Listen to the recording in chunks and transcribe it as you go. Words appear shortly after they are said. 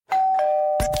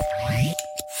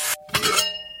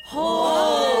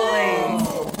Holy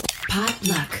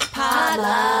potluck.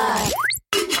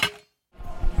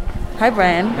 Hi,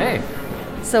 Brian. Hey,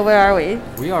 So where are we?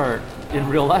 we are in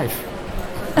real life.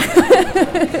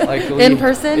 In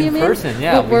person, you mean? In person,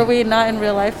 yeah. Were we not in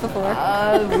real life before?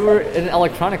 We were in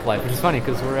electronic life, which is funny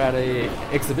because we're at a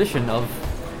exhibition of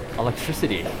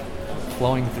electricity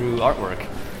flowing through artwork.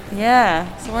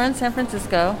 Yeah. So we're in San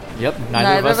Francisco. Yep,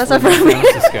 Neither of us live are in from San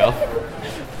here. Francisco.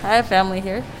 I have family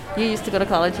here. You used to go to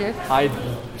college here? I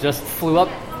just flew up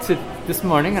to this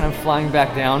morning and I'm flying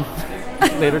back down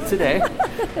later today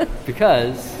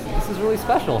because this is really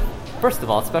special. First of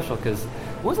all, it's special because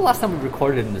when was the last time we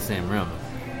recorded in the same room?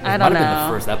 I don't It might have been know.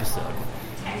 the first episode.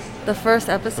 The first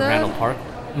episode? Randall Park.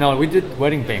 No, we did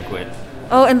Wedding Banquet.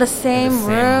 Oh, in the same, same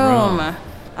room. room.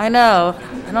 I know.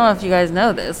 I don't know if you guys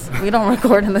know this. We don't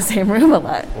record in the same room a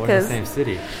lot. We're in the 'cause same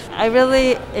city. I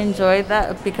really enjoyed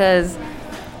that because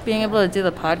being able to do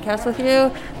the podcast with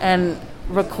you and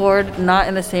record not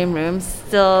in the same room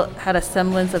still had a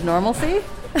semblance of normalcy.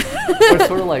 It's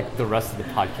sort of like the rest of the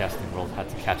podcasting world had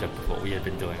to catch up with what we had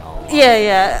been doing all along.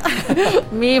 Yeah.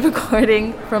 Me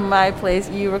recording from my place,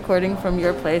 you recording from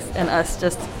your place, and us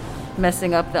just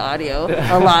messing up the audio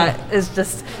a lot is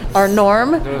just our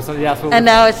norm. So And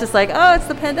now it's just like, oh, it's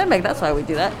the pandemic. That's why we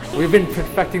do that. we've been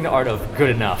perfecting the art of good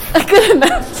enough. Good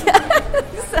enough. Yeah,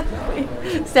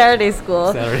 exactly. Saturday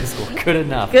school. Saturday school, good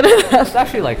enough. Good enough. It's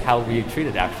actually like how we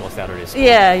treated actual Saturday school.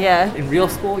 Yeah. In real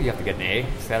school, you have to get an A.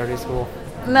 Saturday school,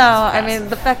 No, I mean,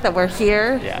 the fact that we're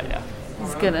here yeah.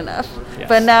 is good enough. Yes.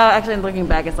 But now, actually, looking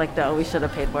back, it's like, no, we should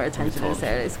have paid more attention in totally-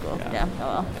 Saturday school. yeah. Yeah, oh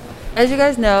well. As you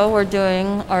guys know, we're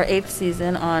doing our 8th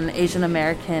season on Asian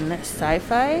American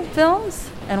sci-fi films,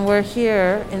 and we're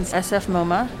here in SF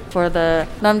MoMA for the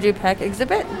Nam Ju Paik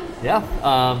exhibit. Yeah,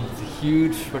 it's a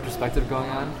huge retrospective going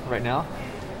on right now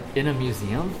in a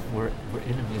museum. We're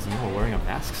in a museum. We're wearing our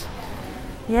masks.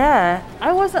 Yeah,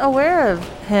 I wasn't aware of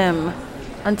him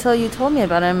until you told me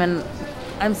about him, and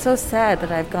I'm so sad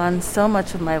that I've gone so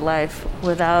much of my life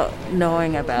without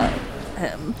knowing about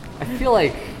him. I feel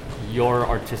like your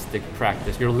artistic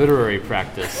practice, your literary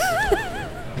practice,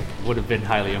 would have been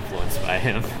highly influenced by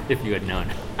him if you had known.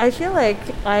 I feel like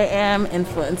I am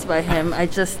influenced by him. I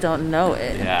just don't know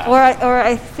it. Yeah. Or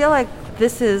I feel like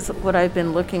this is what I've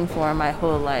been looking for my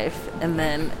whole life, and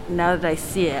then now that I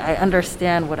see it, I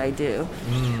understand what I do.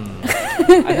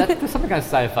 There's something kind of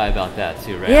sci-fi about that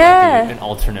too, right? Yeah. Like an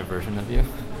alternate version of you.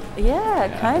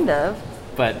 Yeah, kind of.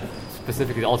 But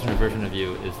specifically, the alternate version of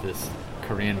you is this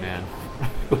Korean man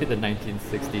with the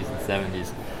 1960s and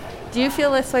 70s. Do you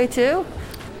feel this way too?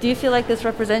 Do you feel like this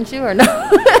represents you, or no?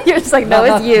 You're just like, no,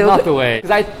 it's you. Not the way.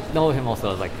 Because I know him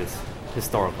also as like this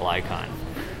historical icon.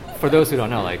 For those who don't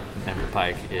know, like Nam Ju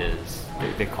Paik is,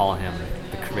 they call him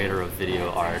the creator of video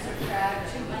art,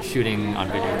 shooting on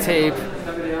videotape,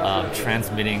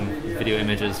 transmitting video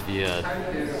images via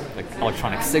like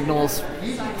electronic signals,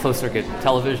 closed circuit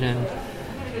television.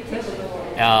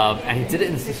 And he did it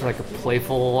in such like a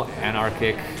playful,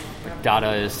 anarchic, like,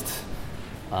 Dadaist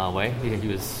way. He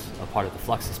was a part of the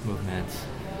Fluxus movement.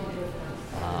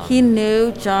 He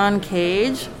knew John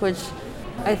Cage, which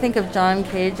I think of John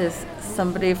Cage as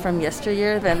somebody from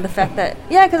yesteryear. Then the fact that,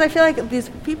 because I feel like these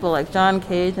people like John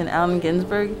Cage and Allen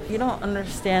Ginsberg, you don't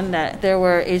understand that there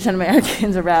were Asian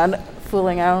Americans around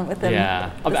fooling out with them.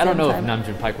 Yeah, at the I don't same know time. if Nam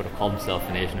Ju Paik would have called himself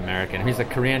an Asian American. He's a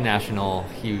Korean national.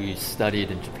 He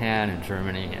studied in Japan and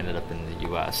Germany, ended up in the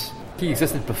U.S. He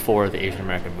existed before the Asian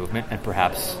American movement, and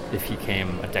perhaps if he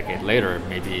came a decade later,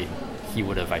 maybe he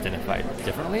would have identified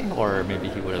differently, or maybe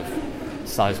he would have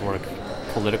saw his work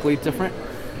politically different.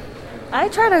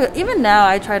 Even now,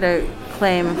 I try to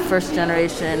claim first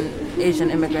generation Asian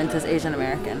immigrants as Asian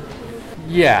American.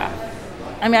 Yeah.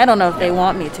 I mean, I don't know if they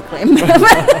want me to claim them.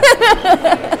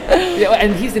 Yeah,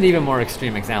 and he's an even more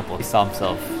extreme example. He saw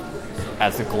himself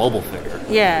as a global figure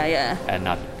Yeah. and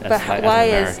not as, But as why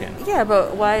an is American.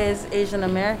 but why is Asian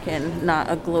American not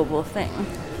a global thing?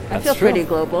 I That's feel true. pretty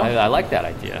global. I like that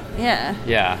idea. Yeah.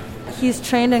 Yeah. He's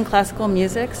trained in classical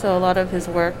music, so a lot of his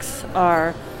works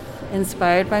are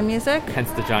inspired by music. Hence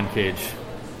the John Cage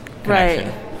connection.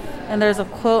 Right. And there's a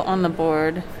quote on the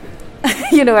board.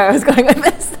 You know where I was going with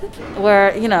this?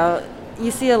 Where,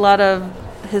 you see a lot of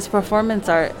his performance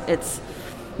art. It's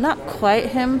not quite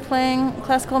him playing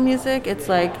classical music. It's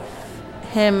like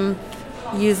him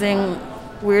using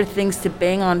weird things to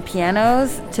bang on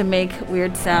pianos to make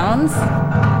weird sounds.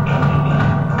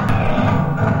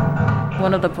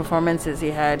 One of the performances he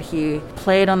had, he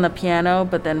played on the piano,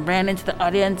 but then ran into the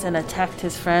audience and attacked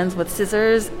his friends with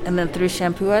scissors and then threw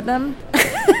shampoo at them.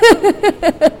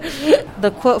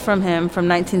 the quote from him from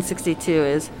 1962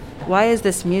 is, "Why is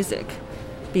this music?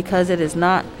 Because it is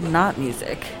not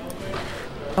music."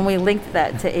 And we linked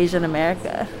that to Asian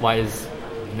America. Why is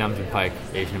Nam June Paik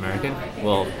Asian American?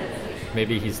 Well,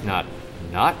 maybe he's not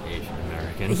Asian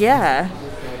American. Yeah.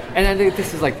 And I think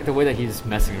this is like the way that he's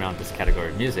messing around with this category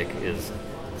of music is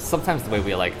sometimes the way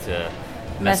we like to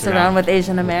Mess around with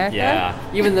Asian America? Yeah.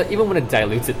 Even when it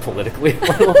dilutes it politically a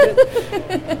little bit.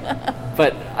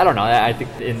 But I don't know. I think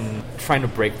in trying to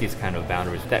break these kind of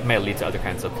boundaries, that might lead to other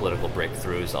kinds of political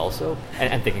breakthroughs also,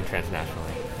 and thinking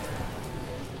transnationally.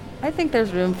 I think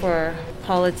there's room for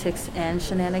politics and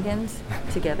shenanigans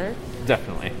together.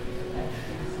 Definitely.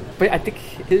 But I think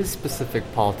his specific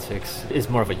politics is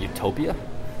more of a utopia.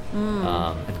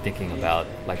 And thinking about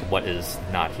like what is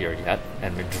not here yet,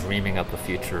 and we're dreaming up a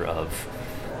future of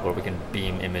where we can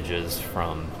beam images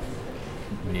from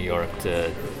New York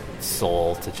to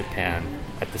Seoul to Japan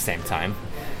at the same time,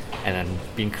 and then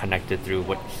being connected through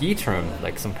what he termed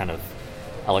like some kind of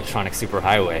electronic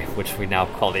superhighway, which we now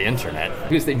call the internet.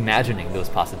 He was imagining those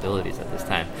possibilities at this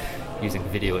time, using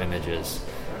video images.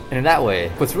 And in that way,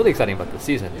 what's really exciting about this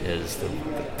season is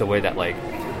the way that like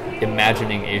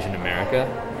imagining Asian America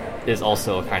is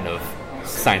also a kind of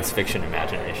science fiction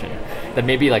imagination. That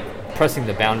maybe like pressing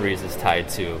the boundaries is tied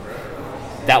to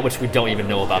that which we don't even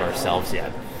know about ourselves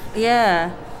yet.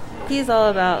 Yeah. He's all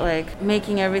about like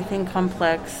making everything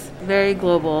complex, very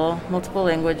global, multiple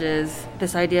languages.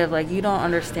 This idea of like, you don't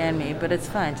understand me, but it's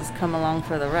fine, just come along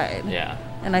for the ride. Yeah.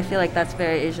 And I feel like that's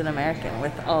very Asian American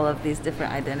with all of these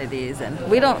different identities. And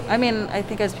we don't, I mean, I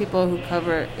think as people who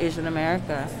cover Asian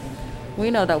America,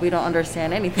 we know that we don't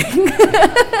understand anything.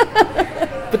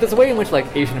 But there's a way in which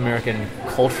like Asian American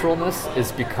culturalness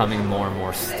is becoming more and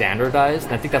more standardized,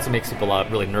 and I think that's what makes people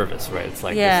really nervous, right? It's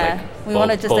like we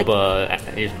want to just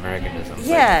boba Asian Americanism.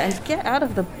 Yeah, and get out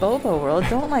of the boba world.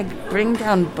 Don't like bring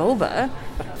down boba.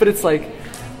 But it's like,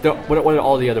 what are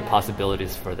all the other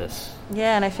possibilities for this?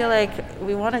 Yeah, and I feel like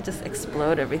we want to just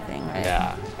explode everything, right?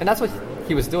 Yeah, and that's what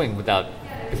he was doing without.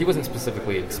 He wasn't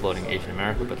specifically exploding Asian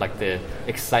America, but like the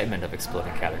excitement of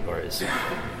exploding categories,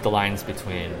 the lines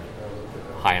between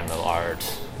high and low art,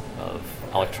 of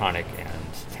electronic and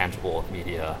tangible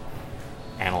media,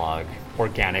 analog,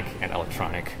 organic and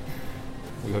electronic.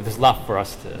 There's a lot for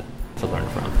us to learn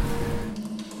from.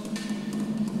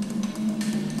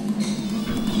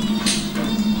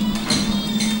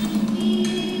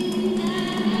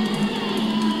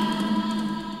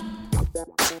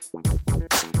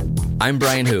 I'm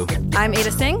Brian Hu. I'm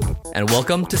Ada Singh. And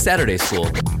welcome to Saturday School.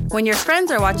 When your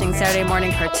friends are watching Saturday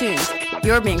morning cartoons,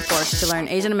 you're being forced to learn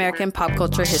Asian American pop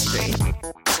culture history.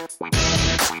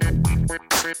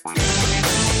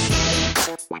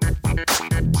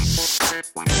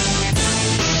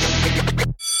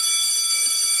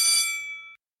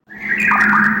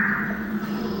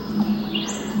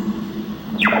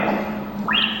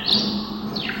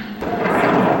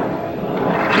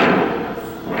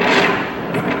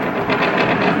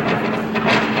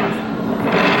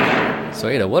 So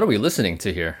Ada, what are we listening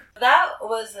to here? That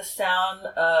was the sound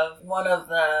of one of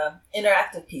the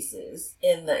interactive pieces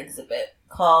in the exhibit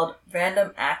called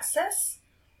Random Access,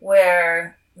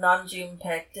 where Nam June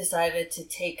Paik decided to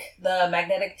take the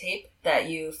magnetic tape that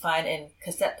you find in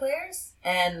cassette players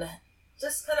and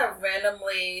just kind of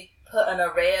randomly put an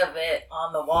array of it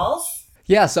on the walls.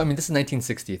 Yeah, so I mean, this is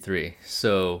 1963.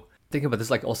 So think about this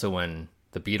like also when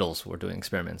the Beatles were doing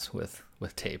experiments with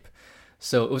tape.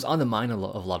 So it was on the mind of a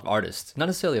lot of artists, not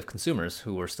necessarily of consumers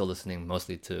who were still listening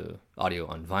mostly to audio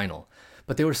on vinyl,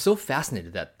 but they were so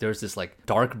fascinated that there's this like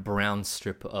dark brown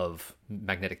strip of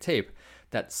magnetic tape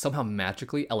that somehow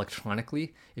magically,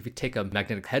 electronically, if you take a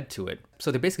magnetic head to it,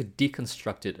 so they basically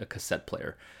deconstructed a cassette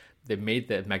player. They made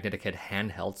the magnetic head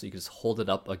handheld so you could just hold it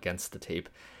up against the tape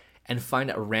and find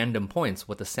at random points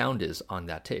what the sound is on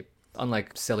that tape.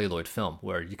 Unlike celluloid film,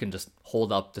 where you can just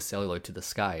hold up the celluloid to the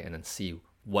sky and then see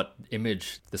what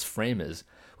image this frame is.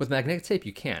 With magnetic tape,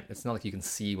 you can't. It's not like you can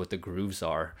see what the grooves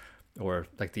are or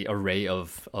like the array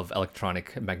of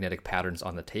electronic magnetic patterns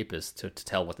on the tape is to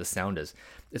tell what the sound is.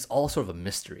 It's all sort of a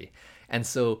mystery. And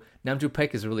so Nam June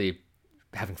Paik is really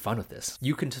having fun with this.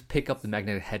 You can just pick up the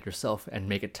magnetic head yourself and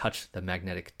make it touch the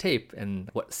magnetic tape, and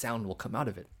what sound will come out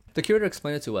of it. The curator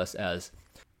explained it to us as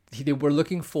they were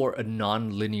looking for a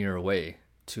non-linear way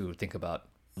to think about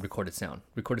recorded sound.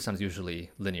 Recorded sound is usually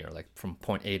linear, like from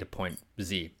point A to point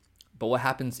Z. But what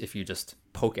happens if you just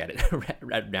poke at it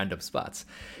at random spots?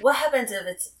 What happens if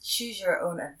it's choose your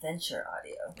own adventure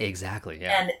audio? Exactly,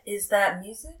 yeah. And is that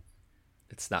music?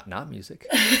 it's not music.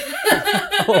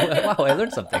 Oh, wow, I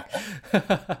learned something.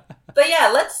 But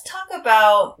yeah, let's talk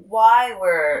about why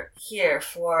we're here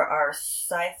for our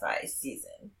sci-fi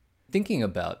season. Thinking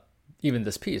about even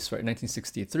this piece, right,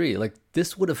 1963, like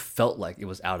this would have felt like it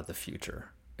was out of the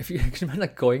future. If you can imagine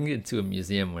like going into a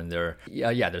museum when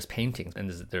there's paintings and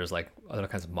there's like other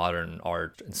kinds of modern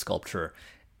art and sculpture,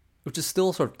 which is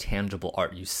still sort of tangible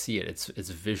art. You see it, it's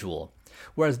visual.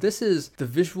 Whereas this is the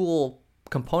visual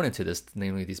component to this,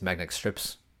 namely these magnetic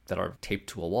strips that are taped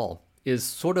to a wall, is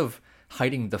sort of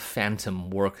hiding the phantom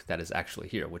work that is actually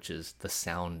here, which is the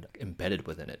sound embedded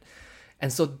within it.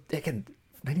 And so again,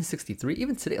 1963,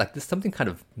 even today, like there's something kind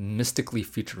of mystically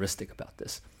futuristic about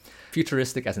this.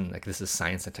 Futuristic as in like this is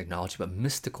science and technology, but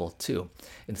mystical too,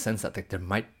 in the sense that like, there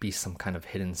might be some kind of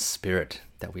hidden spirit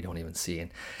that we don't even see.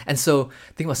 And so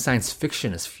think about science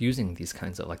fiction as fusing these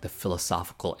kinds of like the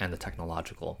philosophical and the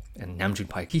technological. And Nam June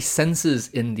Paik, he senses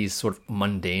in these sort of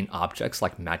mundane objects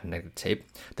like magnetic tape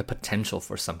the potential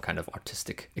for some kind of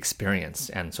artistic experience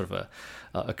and sort of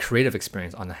a creative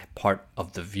experience on the part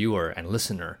of the viewer and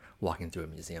listener walking through a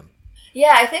museum.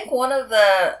 Yeah, I think one of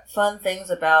the fun things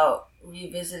about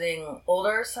revisiting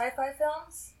older sci-fi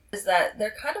films is that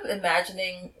they're kind of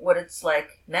imagining what it's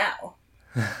like now.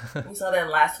 We saw that in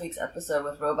last week's episode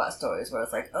with Robot Stories, where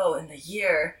it's like, oh, in the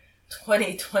year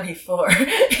 2024,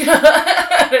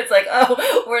 it's like,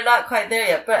 oh, we're not quite there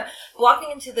yet. But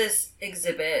walking into this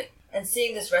exhibit and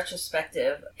seeing this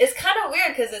retrospective, it's kind of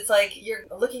weird because it's like you're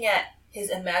looking at his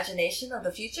imagination of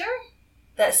the future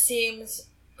that seems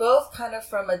both kind of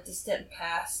from a distant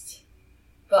past,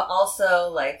 but also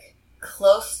like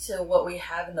close to what we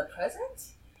have in the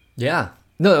present. Yeah.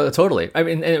 No, totally. I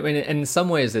mean, in some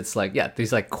ways, it's like, yeah,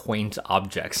 these like quaint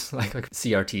objects, like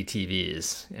CRT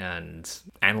TVs and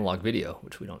analog video,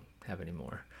 which we don't have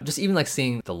anymore. Just even like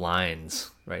seeing the lines,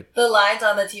 right? The lines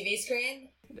on the TV screen?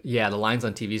 Yeah, the lines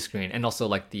on TV screen, and also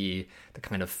like the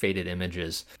kind of faded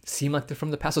images seem like they're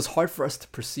from the past. So it's hard for us to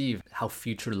perceive how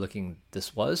future-looking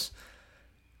this was.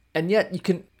 And yet you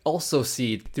can also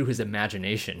see through his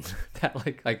imagination that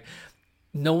like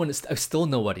no one is still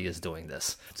nobody is doing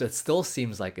this. So it still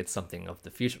seems like it's something of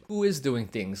the future. Who is doing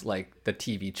things like the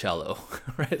TV cello,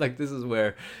 right? Like this is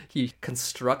where he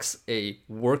constructs a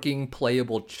working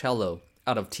playable cello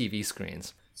out of TV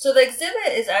screens. So the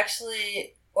exhibit is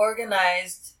actually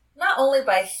organized not only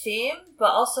by theme,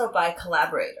 but also by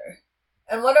collaborator.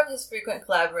 And one of his frequent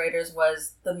collaborators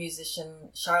was the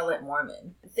musician Charlotte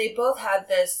Moorman. They both had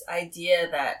this idea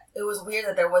that it was weird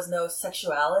that there was no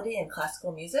sexuality in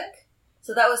classical music.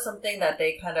 So that was something that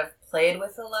they kind of played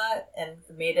with a lot and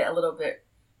made it a little bit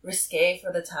risque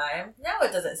for the time. Now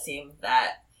it doesn't seem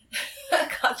that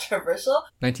controversial.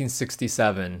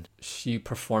 1967, she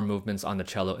performed movements on the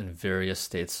cello in various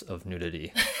states of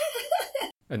nudity.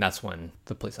 And that's when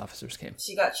the police officers came.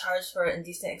 She got charged for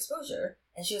indecent exposure,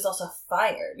 and she was also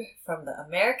fired from the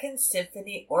American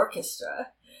Symphony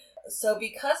Orchestra. So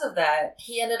because of that,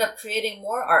 he ended up creating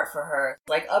more art for her,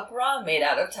 like a bra made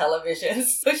out of television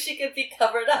so she could be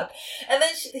covered up. And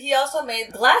then he also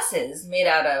made glasses made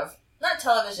out of, not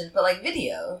television, but like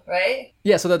video, right?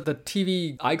 Yeah, so that the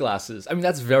TV eyeglasses, I mean,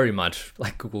 that's very much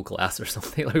like Google Glass or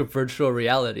something, like virtual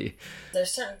reality.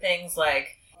 There's certain things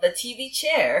like the TV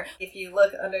chair. If you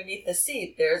look underneath the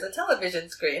seat, there's a television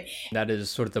screen. That is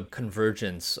sort of the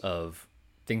convergence of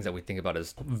things that we think about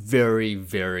as very,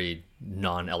 very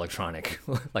non-electronic,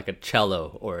 like a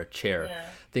cello or a chair. Yeah.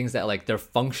 Things that like they're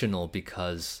functional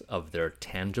because of their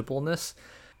tangibleness.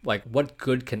 Like what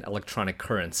good can electronic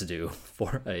currents do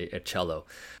for a cello?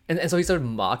 And so he started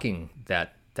mocking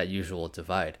that usual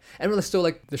divide. And really still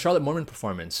like the Charlotte Moorman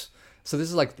performance. So this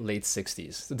is like late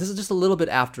 60s. So this is just a little bit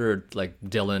after like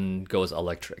Dylan goes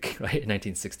electric, right? In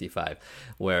 1965,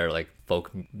 where like folk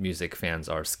music fans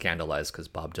are scandalized because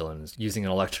Bob Dylan is using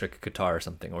an electric guitar or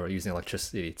something, or using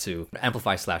electricity to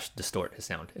amplify/distort his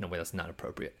sound in a way that's not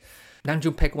appropriate. Nam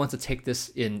June Paik wants to take this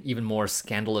in even more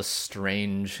scandalous,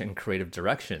 strange, and creative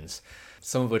directions.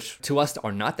 Some of which to us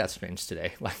are not that strange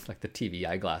today, like the TV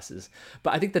eyeglasses.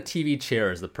 But I think the TV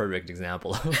chair is the perfect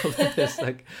example of this.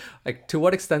 Like to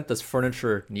what extent does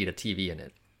furniture need a TV in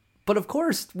it? But of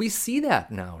course, we see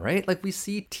that now, right? Like we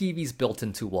see TVs built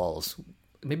into walls.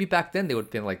 Maybe back then they would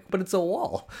have been like, but it's a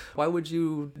wall. Why would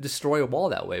you destroy a wall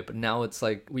that way? But now it's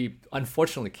like we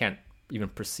unfortunately can't even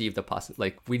perceive the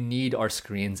possibility. Like we need our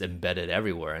screens embedded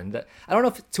everywhere. And that, I don't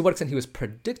know to what extent he was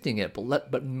predicting it,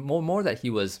 but more that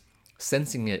he was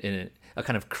sensing it in a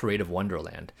kind of creative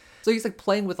wonderland. So he's like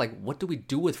playing with like, what do we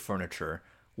do with furniture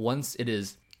once it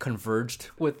is converged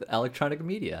with electronic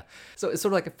media? So it's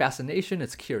sort of like a fascination,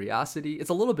 it's curiosity, it's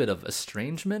a little bit of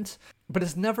estrangement, but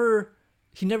it's never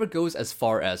he never goes as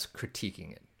far as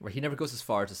critiquing it, right? He never goes as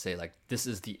far to say like this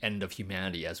is the end of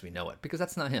humanity as we know it, because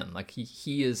that's not him. Like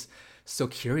he is so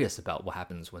curious about what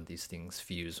happens when these things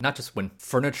fuse, not just when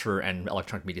furniture and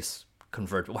electronic media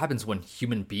converge. What happens when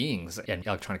human beings and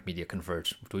electronic media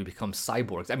converge? Do we become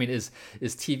cyborgs? I mean, is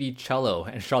TV cello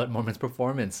and Charlotte Moorman's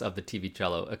performance of the TV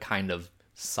cello a kind of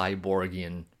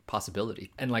cyborgian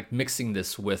possibility? And like mixing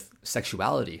this with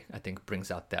sexuality, I think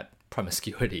brings out that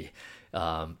promiscuity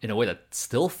in a way that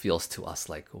still feels to us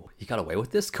like, oh, he got away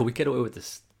with this? Could we get away with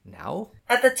this now?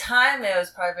 At the time, it was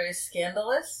probably very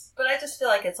scandalous, but I just feel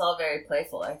like it's all very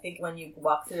playful. I think when you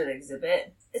walk through the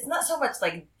exhibit, it's not so much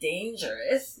like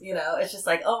dangerous, you know, it's just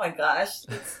like, oh my gosh.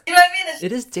 You know what I mean?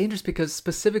 It is dangerous because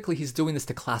specifically he's doing this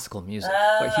to classical music.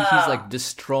 Like he's like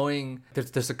destroying,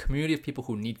 there's a community of people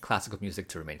who need classical music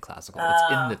to remain classical.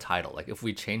 It's in the title. Like if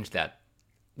we change that,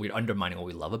 we're undermining what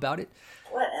we love about it.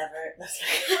 Whatever.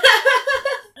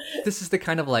 This is the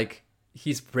kind of like,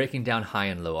 he's breaking down high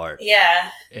and low art. Yeah.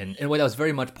 In a way that was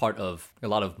very much part of a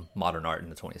lot of modern art in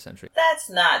the 20th century. That's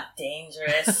not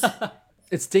dangerous.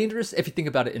 It's dangerous if you think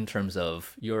about it in terms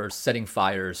of you're setting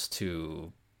fires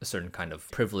to a certain kind of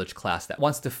privileged class that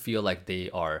wants to feel like they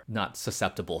are not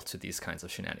susceptible to these kinds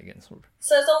of shenanigans.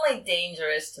 So it's only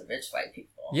dangerous to rich white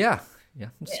people. Yeah,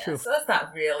 it's true. So that's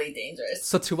not really dangerous.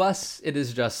 So to us, it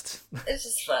is just... It's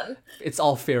just fun. It's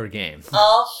all fair game.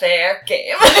 All fair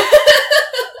game.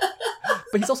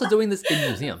 But he's also doing this in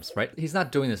museums, right? He's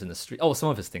not doing this in the street. Oh, some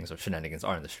of his things or shenanigans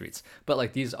are in the streets. But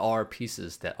like these are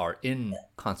pieces that are in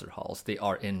concert halls. They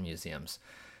are in museums.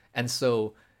 And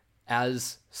so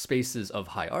as spaces of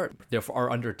high art, therefore are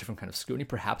under different kind of scrutiny,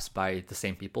 perhaps by the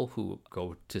same people who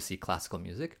go to see classical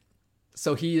music.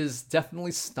 So he is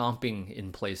definitely stomping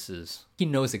in places. He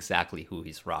knows exactly who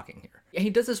he's rocking here. And he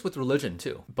does this with religion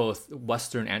too, both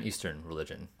Western and Eastern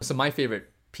religion. So my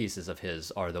favorite pieces of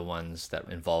his are the ones that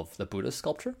involve the Buddha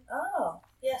sculpture. Oh,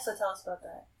 yeah, so tell us about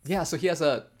that. Yeah, so he has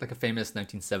a famous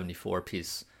 1974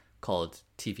 piece called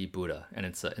TV Buddha, and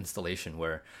it's an installation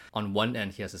where on one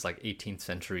end he has this like 18th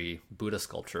century Buddha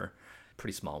sculpture,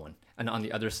 pretty small one, and on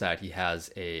the other side he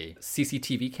has a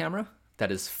CCTV camera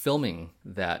that is filming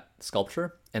that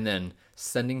sculpture and then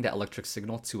sending that electric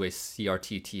signal to a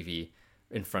CRT TV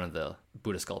in front of the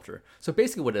Buddha sculpture. So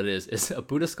basically what it is a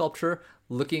Buddha sculpture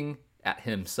looking at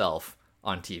himself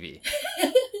on TV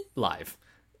live.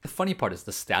 The funny part is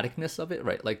the staticness of it,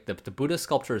 right? Like the Buddha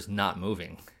sculpture is not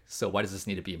moving. So why does this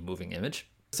need to be a moving image?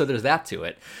 So there's that to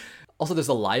it. Also, there's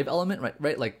a live element,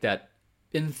 right? Like that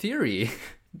in theory,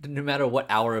 no matter what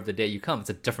hour of the day you come,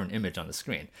 it's a different image on the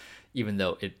screen, even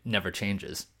though it never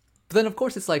changes. But then of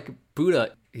course it's like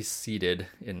Buddha, he's seated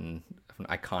in an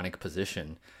iconic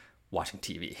position watching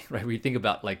TV, right? We think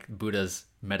about like Buddha's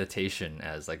meditation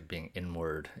as like being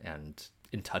inward and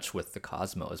in touch with the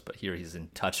cosmos, but here he's in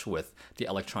touch with the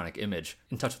electronic image,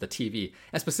 in touch with the TV,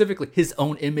 and specifically his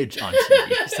own image on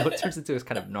TV. So it turns into this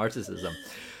kind of narcissism.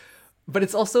 But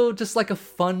it's also just like a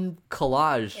fun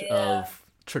collage of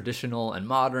traditional and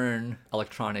modern,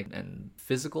 electronic and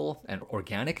physical and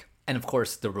organic, and of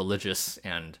course the religious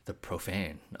and the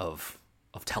profane of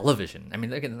television. I mean,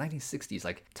 like in the 1960s,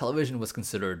 like television was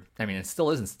considered, I mean, it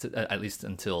still isn't, at least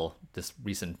until this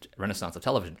recent renaissance of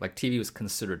television, like TV was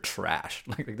considered trash.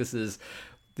 Like this is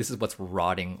what's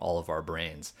rotting all of our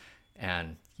brains.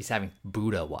 And he's having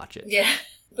Buddha watch it. Yeah,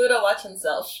 Buddha watch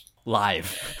himself.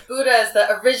 Live. Buddha is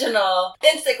the original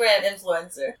Instagram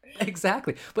influencer.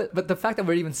 Exactly. But the fact that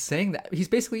we're even saying that, he's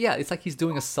basically, it's like he's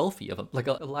doing a selfie of him, like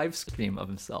a live stream of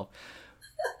himself.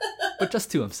 But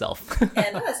just to himself.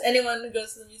 And us, anyone who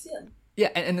goes to the museum. Yeah,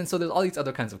 and then so there's all these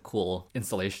other kinds of cool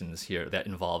installations here that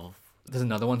involve, there's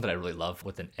another one that I really love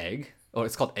with an egg. Oh,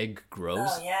 it's called Egg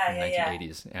Grows in the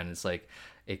 1980s. And it's like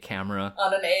a camera.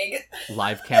 On an egg.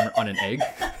 Live camera on an egg.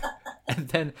 And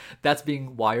then that's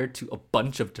being wired to a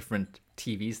bunch of different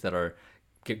TVs that are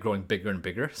growing bigger and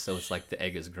bigger. So it's like the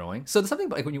egg is growing. So there's something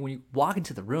like when you walk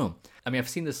into the room, I mean, I've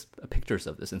seen pictures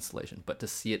of this installation, but to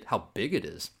see it, how big it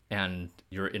is, and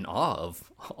you're in awe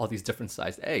of all these different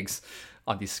sized eggs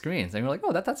on these screens, and you're like,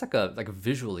 oh, that's like a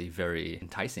visually very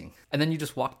enticing. And then you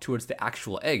just walk towards the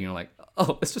actual egg, and you're like,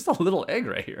 oh, it's just a little egg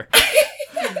right here.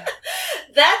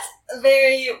 That's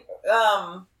very,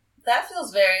 that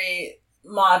feels very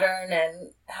modern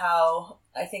and how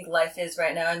I think life is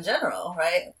right now in general,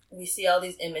 right? We see all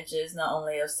these images, not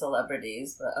only of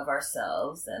celebrities, but of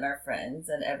ourselves and our friends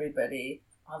and everybody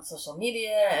on social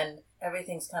media, and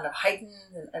everything's kind of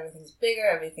heightened and everything's bigger,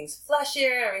 everything's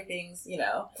flashier, everything's,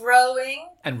 growing.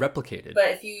 And replicated. But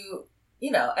if you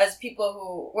as people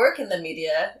who work in the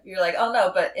media, you're like, oh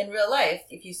no, but in real life,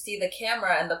 if you see the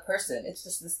camera and the person, it's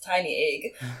just this tiny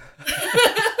egg.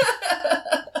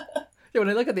 Yeah, when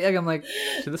I look at the egg, I'm like,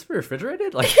 should this be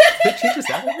refrigerated? Like, should it change this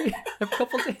out every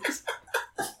couple of days?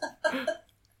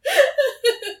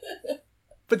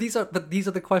 But these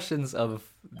are the questions of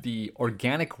the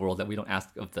organic world that we don't ask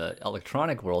of the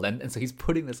electronic world, and so he's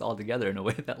putting this all together in a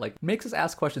way that like makes us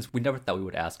ask questions we never thought we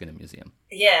would ask in a museum.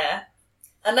 Yeah.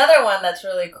 Another one that's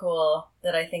really cool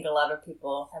that I think a lot of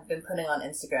people have been putting on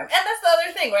Instagram. And that's the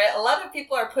other thing, right? A lot of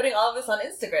people are putting all of this on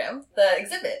Instagram, the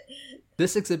exhibit.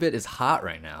 This exhibit is hot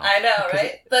right now. I know,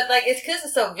 right? But like it's because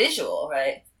it's so visual,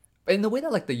 right? In the way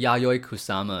that like the Yayoi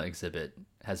Kusama exhibit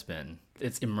has been.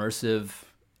 It's immersive,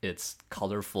 it's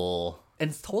colorful, and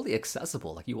it's totally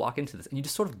accessible. Like you walk into this and you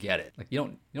just sort of get it. Like you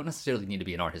don't necessarily need to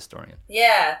be an art historian.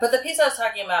 Yeah, but the piece I was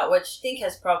talking about, which I think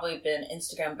has probably been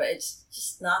Instagram, but it's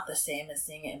just not the same as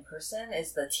seeing it in person,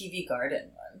 is the TV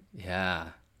garden one. Yeah.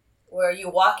 Where you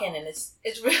walk in and it's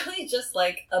really just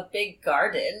like a big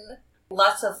garden.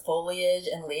 Lots of foliage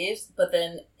and leaves, but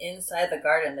then inside the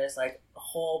garden there's like a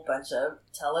whole bunch of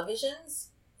televisions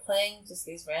playing just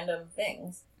these random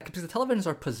things. Because the televisions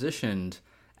are positioned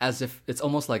as if it's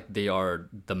almost like they are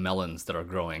the melons that are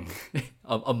growing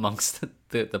amongst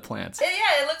the plants.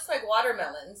 Yeah, it looks like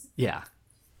watermelons. Yeah.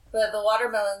 But the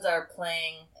watermelons are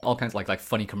playing all kinds of like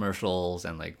funny commercials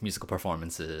and like musical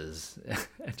performances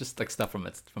and just like stuff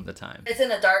from the time. It's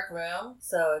in a dark room,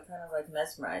 so it's kind of like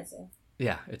mesmerizing.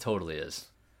 Yeah, it totally is.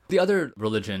 The other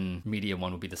religion media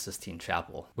one would be the Sistine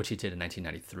Chapel, which he did in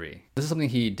 1993. This is something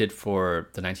he did for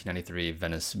the 1993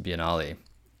 Venice Biennale.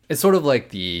 It's sort of like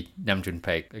the Nam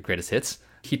June-paik greatest hits.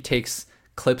 He takes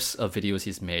clips of videos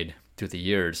he's made through the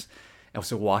years and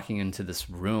so walking into this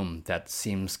room that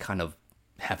seems kind of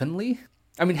heavenly.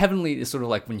 I mean, heavenly is sort of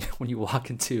like when you walk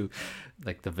into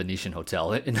like the Venetian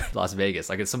Hotel in Las Vegas.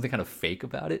 Like it's something kind of fake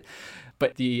about it.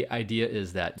 But the idea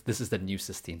is that this is the new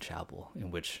Sistine Chapel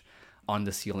in which on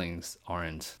the ceilings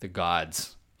aren't the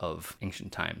gods of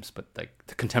ancient times, but like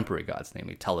the contemporary gods,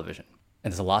 namely television.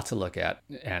 And there's a lot to look at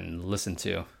and listen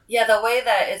to. Yeah, the way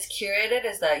that it's curated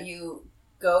is that you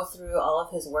go through all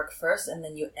of his work first and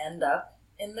then you end up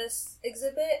in this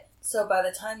exhibit. So by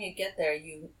the time you get there,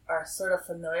 you are sort of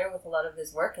familiar with a lot of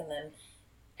his work, and then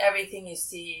everything you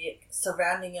see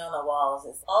surrounding you on the walls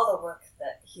is all the work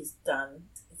that he's done.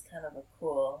 It's kind of a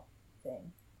cool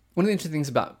thing. One of the interesting things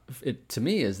about it to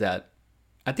me is that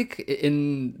I think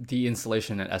in the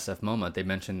installation at SF MoMA, they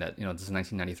mentioned that, this is a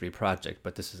 1993 project,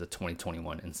 but this is a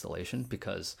 2021 installation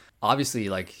because obviously,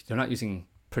 like, they're not using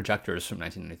projectors from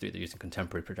 1993. They're using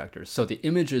contemporary projectors. So the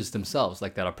images themselves,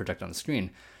 like that are projected on the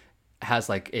screen, has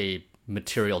like a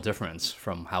material difference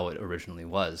from how it originally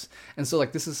was. And so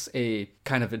like this is a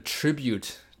kind of a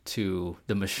tribute to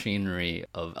the machinery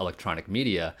of electronic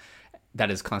media that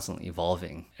is constantly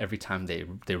evolving. Every time they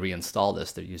reinstall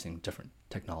this, they're using different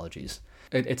technologies.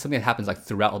 It's something that happens like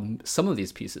throughout some of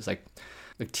these pieces. Like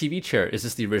the TV chair, is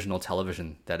this the original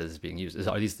television that is being used?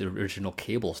 Are these the original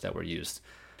cables that were used?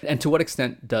 And to what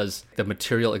extent does the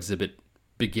material exhibit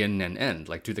begin and end?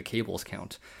 Like, do the cables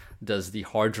count? Does the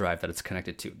hard drive that it's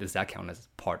connected to, does that count as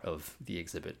part of the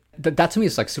exhibit? That to me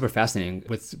is like super fascinating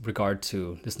with regard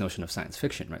to this notion of science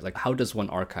fiction, right? Like, how does one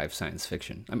archive science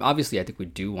fiction? I mean, obviously, I think we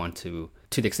do want to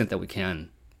the extent that we can,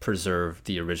 preserve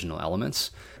the original elements,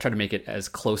 try to make it as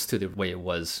close to the way it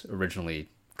was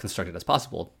originally constructed as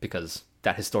possible, because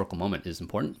that historical moment is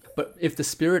important. But if the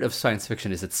spirit of science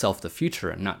fiction is itself the future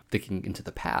and not thinking into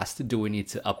the past, do we need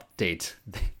to update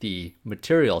the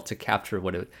material to capture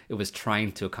what it was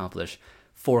trying to accomplish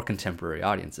for contemporary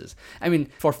audiences? I mean,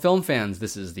 for film fans,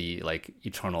 this is the like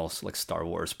eternal like Star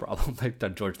Wars problem, like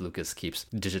that George Lucas keeps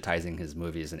digitizing his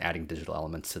movies and adding digital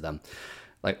elements to them.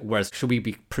 Like, whereas should we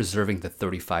be preserving the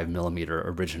 35 millimeter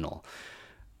original?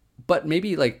 But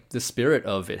maybe like the spirit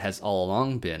of it has all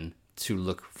along been to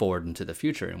look forward into the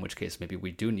future, in which case maybe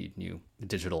we do need new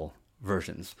digital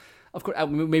versions. Of course,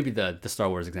 maybe the Star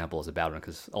Wars example is a bad one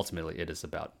because ultimately it is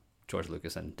about George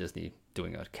Lucas and Disney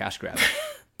doing a cash grab.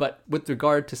 But with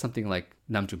regard to something like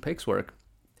Nam June-paik's work,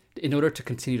 in order to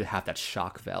continue to have that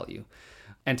shock value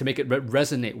and to make it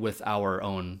resonate with our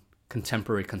own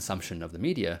contemporary consumption of the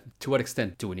media, to what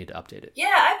extent do we need to update it?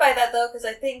 Yeah, I buy that though, because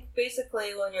I think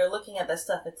basically when you're looking at this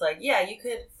stuff, it's like, yeah, you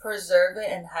could preserve it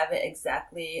and have it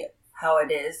exactly how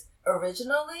it is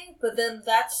originally, but then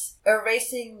that's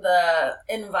erasing the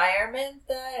environment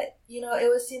that,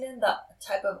 it was seen in, the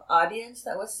type of audience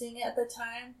that was seeing it at the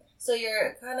time. So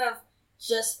you're kind of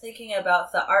just thinking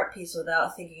about the art piece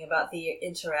without thinking about the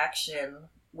interaction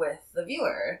with the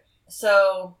viewer.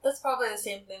 So that's probably the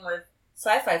same thing with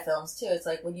sci-fi films too. It's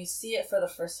like when you see it for the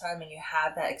first time and you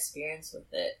have that experience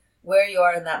with it, where you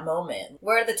are in that moment,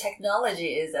 where the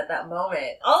technology is at that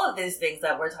moment. All of these things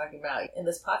that we're talking about in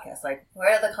this podcast, like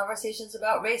where are the conversations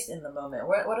about race in the moment?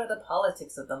 What are the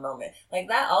politics of the moment? Like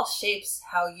that all shapes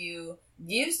how you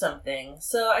view something.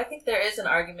 So I think there is an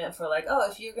argument for like, oh,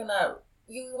 if you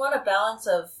want a balance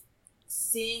of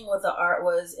seeing what the art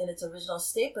was in its original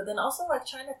state, but then also like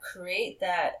trying to create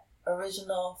that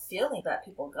original feeling that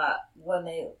people got when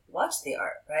they watched the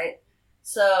art, right?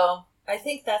 So I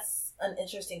think that's an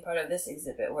interesting part of this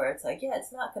exhibit where it's like, yeah,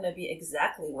 it's not going to be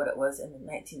exactly what it was in the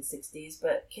 1960s,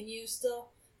 but can you still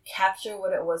capture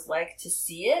what it was like to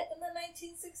see it in the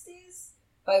 1960s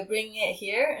by bringing it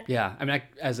here? Yeah, I mean,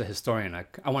 as a historian,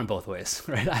 I want both ways,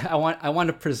 right? I want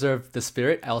to preserve the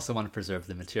spirit. I also want to preserve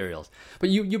the materials. But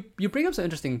you bring up some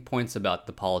interesting points about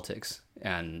the politics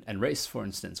and race, for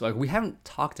instance. Like we haven't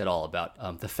talked at all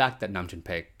about the fact that Nam June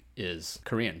Paik is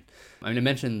Korean. I mean, I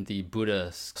mentioned the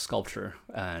Buddha sculpture,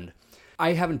 and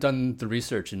I haven't done the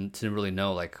research and to really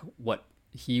know like what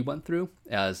he went through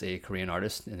as a Korean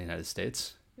artist in the United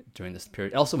States during this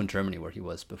period, also in Germany where he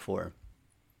was before.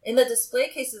 In the display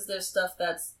cases, there's stuff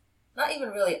that's not even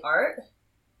really art,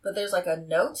 but there's like a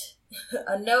note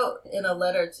in a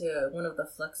letter to one of the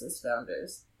Fluxus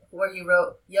founders, where he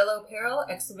wrote, "Yellow Peril, !"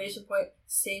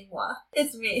 C'est moi.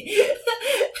 It's me.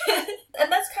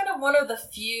 And that's kind of one of the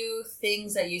few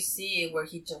things that you see where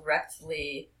he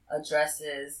directly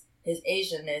addresses his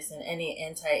Asianness and any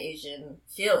anti-Asian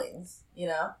feelings, you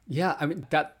know? Yeah, I mean,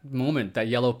 that moment, that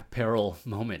Yellow Peril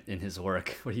moment in his work,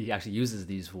 where he actually uses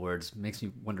these words, makes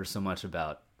me wonder so much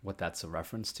about what that's a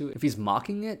reference to. If he's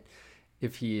mocking it,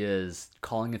 if he is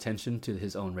calling attention to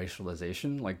his own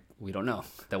racialization, like, we don't know.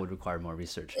 That would require more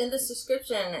research. In this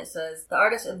description, it says, the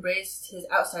artist embraced his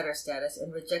outsider status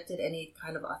and rejected any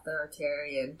kind of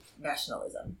authoritarian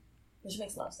nationalism, which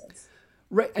makes a lot of sense.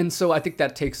 Right, and so I think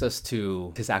that takes us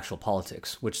to his actual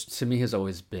politics, which to me has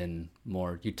always been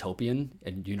more utopian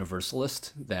and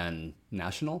universalist than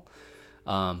national.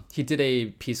 He did a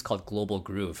piece called Global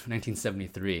Groove,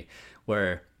 1973,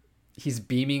 where he's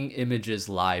beaming images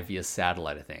live via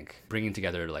satellite, I think, bringing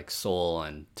together like Seoul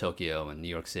and Tokyo and New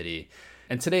York City.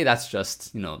 And today that's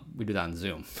just, we do that on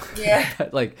Zoom. Yeah.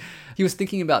 But like he was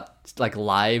thinking about like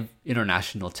live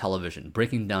international television,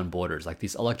 breaking down borders. Like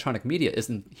these electronic media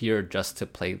isn't here just to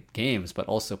play games, but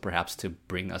also perhaps to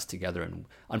bring us together in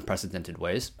unprecedented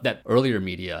ways that earlier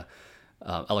media,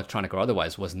 electronic or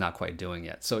otherwise, was not quite doing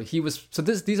yet. So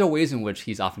these are ways in which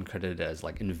he's often credited as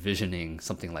like envisioning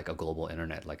something like a global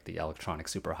internet, like the electronic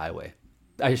superhighway.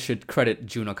 I should credit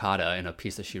Jun Okada in a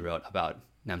piece that she wrote about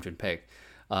Nam June Paik,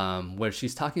 where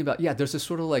she's talking about, there's this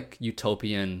sort of like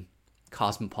utopian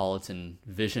cosmopolitan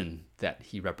vision that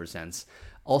he represents.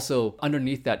 Also,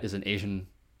 underneath that is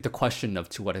the question of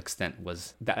to what extent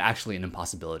was that actually an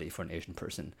impossibility for an Asian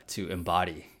person to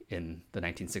embody in the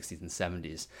 1960s and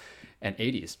 70s and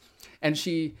 80s. And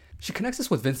she connects this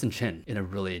with Vincent Chin in a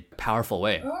really powerful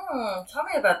way. Tell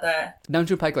me about that. Nam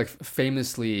June Paik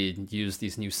famously used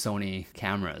these new Sony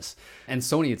cameras, and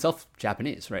Sony itself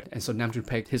Japanese, right? And so Nam June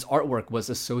Paik, his artwork was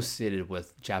associated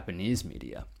with Japanese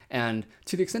media. And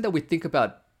to the extent that we think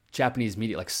about Japanese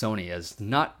media like Sony as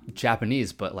not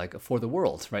Japanese, but like for the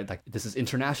world, right? Like this is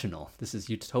international, this is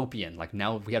utopian. Like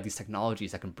now we have these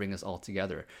technologies that can bring us all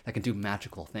together, that can do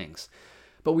magical things.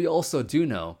 But we also do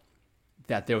know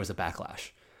that there was a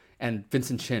backlash. And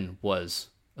Vincent Chin was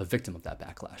a victim of that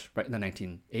backlash, right? In the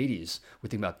 1980s, we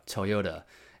think about Toyota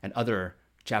and other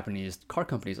Japanese car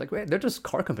companies. Like, they're just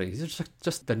car companies. These are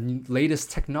just the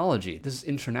latest technology. This is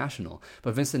international.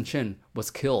 But Vincent Chin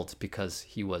was killed because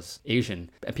he was Asian,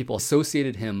 and people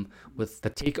associated him with the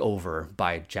takeover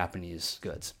by Japanese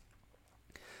goods.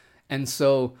 And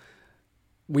so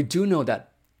we do know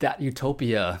that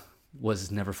utopia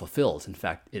was never fulfilled. In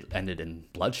fact, it ended in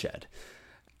bloodshed.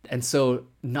 And so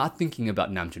not thinking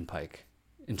about Nam June Paik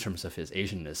in terms of his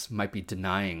Asianness might be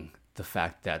denying the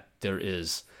fact that there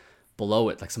is below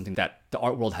it like something that the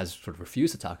art world has sort of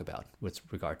refused to talk about with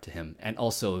regard to him. And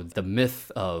also the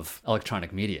myth of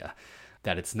electronic media,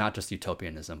 that it's not just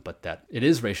utopianism, but that it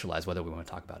is racialized whether we want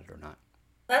to talk about it or not.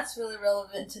 That's really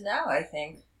relevant to now, I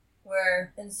think,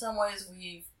 where in some ways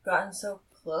we've gotten so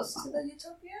close to the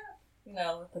utopia,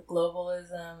 with the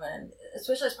globalism and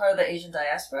especially as part of the Asian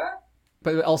diaspora.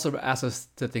 But it also asks us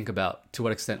to think about to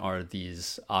what extent are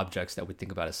these objects that we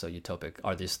think about as so utopic,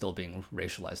 are they still being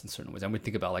racialized in certain ways? And we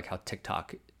think about like how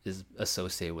TikTok is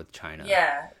associated with China.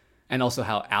 Yeah. And also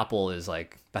how Apple is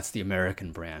like, that's the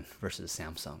American brand versus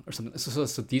Samsung or something.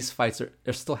 So these fights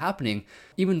are still happening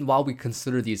even while we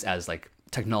consider these as like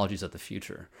technologies of the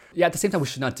future. Yeah, at the same time, we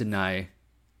should not deny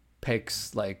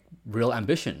Paik's like real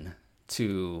ambition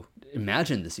to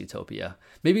imagine this utopia.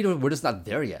 Maybe we're just not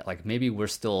there yet. Like maybe we're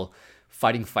still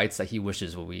fighting fights that he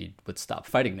wishes we would stop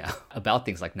fighting now about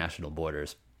things like national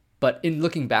borders. But in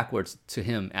looking backwards to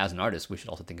him as an artist, we should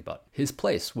also think about his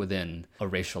place within a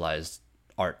racialized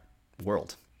art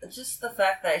world. Just the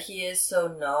fact that he is so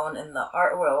known in the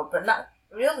art world, but not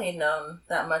really known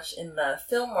that much in the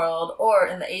film world or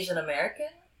in the Asian American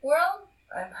world.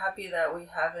 I'm happy that we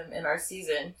have him in our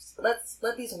season. Let's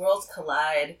let these worlds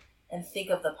collide and think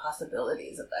of the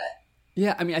possibilities of that.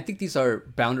 Yeah, I mean, I think these are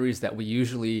boundaries that we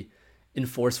usually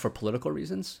enforce for political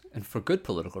reasons and for good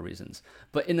political reasons.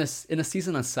 But in a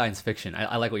season on science fiction,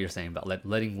 I like what you're saying about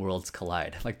letting worlds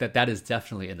collide. Like that is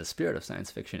definitely in the spirit of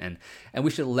science fiction. And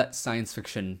we should let science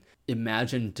fiction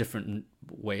imagine different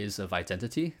ways of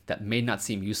identity that may not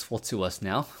seem useful to us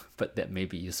now, but that may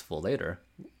be useful later,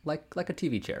 like a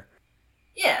TV chair.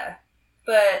 Yeah,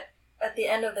 but at the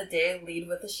end of the day, lead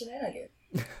with the shenanigans.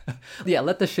 Yeah,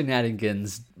 let the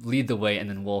shenanigans lead the way, and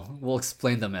then we'll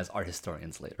explain them as art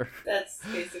historians later. That's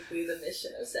basically the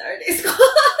mission of Saturday School.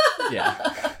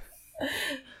 Yeah.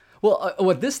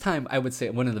 Well, this time I would say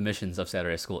one of the missions of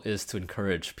Saturday School is to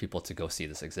encourage people to go see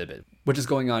this exhibit, which is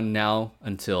going on now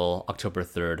until October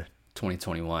 3rd,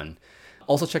 2021.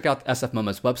 Also check out SF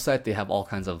MoMA's website. They have all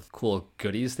kinds of cool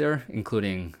goodies there,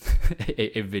 including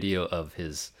a video of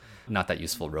his not that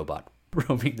useful robot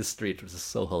roaming the street, which is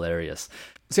so hilarious.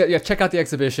 So yeah, check out the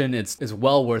exhibition. It's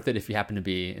well worth it if you happen to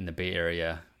be in the Bay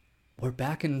Area. We're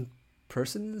back in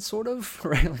person, sort of,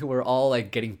 right? Like we're all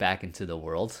like getting back into the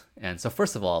world. And so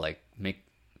first of all, like make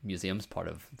museums part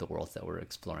of the worlds that we're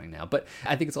exploring now. But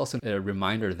I think it's also a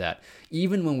reminder that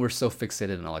even when we're so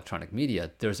fixated on electronic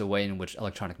media, there's a way in which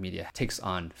electronic media takes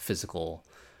on physical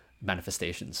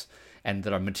manifestations and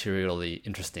that are materially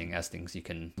interesting as things you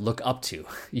can look up to.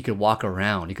 You can walk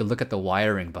around. You can look at the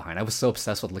wiring behind. I was so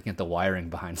obsessed with looking at the wiring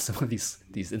behind some of these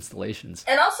installations.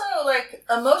 And also, like,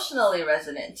 emotionally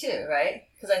resonant, too, right?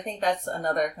 Because I think that's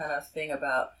another kind of thing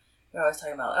about, we're always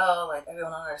talking about, oh, like,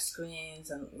 everyone on our screens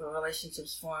and the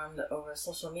relationships formed over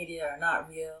social media are not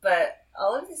real. But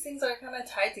all of these things are kind of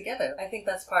tied together. I think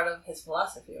that's part of his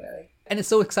philosophy, really. And it's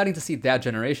so exciting to see that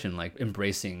generation, like,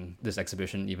 embracing this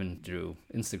exhibition even through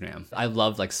Instagram. I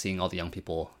love, like, seeing all the young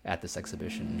people at this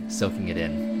exhibition, soaking it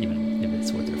in, even if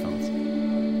it's with their phones.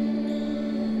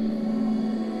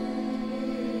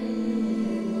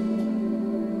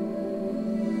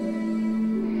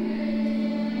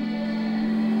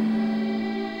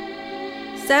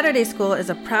 Saturday School is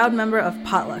a proud member of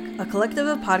Potluck, a collective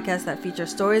of podcasts that feature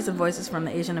stories and voices from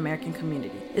the Asian American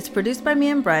community. It's produced by me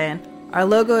and Brian. Our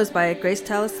logo is by Grace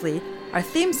Tallis Lee. Our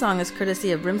theme song is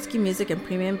courtesy of Rimsky Music and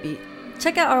Premium Beat.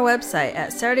 Check out our website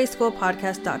at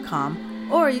SaturdaySchoolPodcast.com,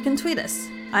 or you can tweet us.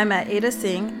 I'm at Ada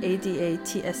Singh,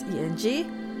 ADATSENG.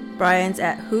 Brian's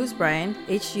at Who's Brian,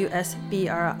 HUSBRIAN.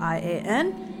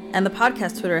 And the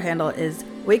podcast Twitter handle is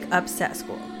Wake Up Sat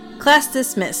School. Class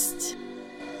dismissed.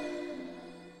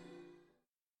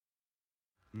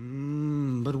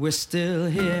 But we're still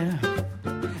here,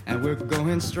 and we're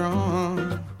going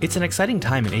strong. It's an exciting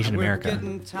time in Asian America.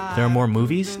 There are more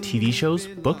movies, TV shows,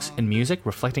 books, and music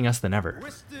reflecting us than ever.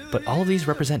 But all of these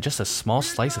represent just a small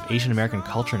slice of Asian American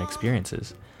culture and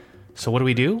experiences. So what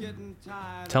do?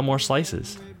 Tell more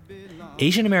slices.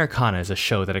 Asian Americana is a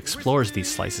show that explores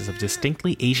these slices of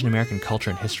distinctly Asian American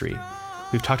culture and history.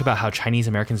 We've talked about how Chinese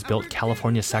Americans built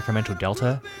California's Sacramento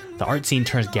Delta, the art scene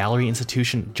turns gallery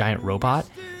institution Giant Robot,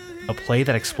 a play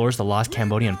that explores the lost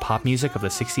Cambodian pop music of the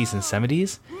 60s and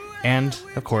 70s, and,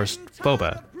 of course,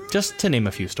 boba, just to name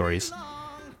a few stories.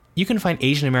 You can find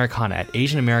Asian Americana at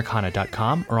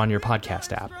asianamericana.com or on your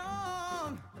podcast app.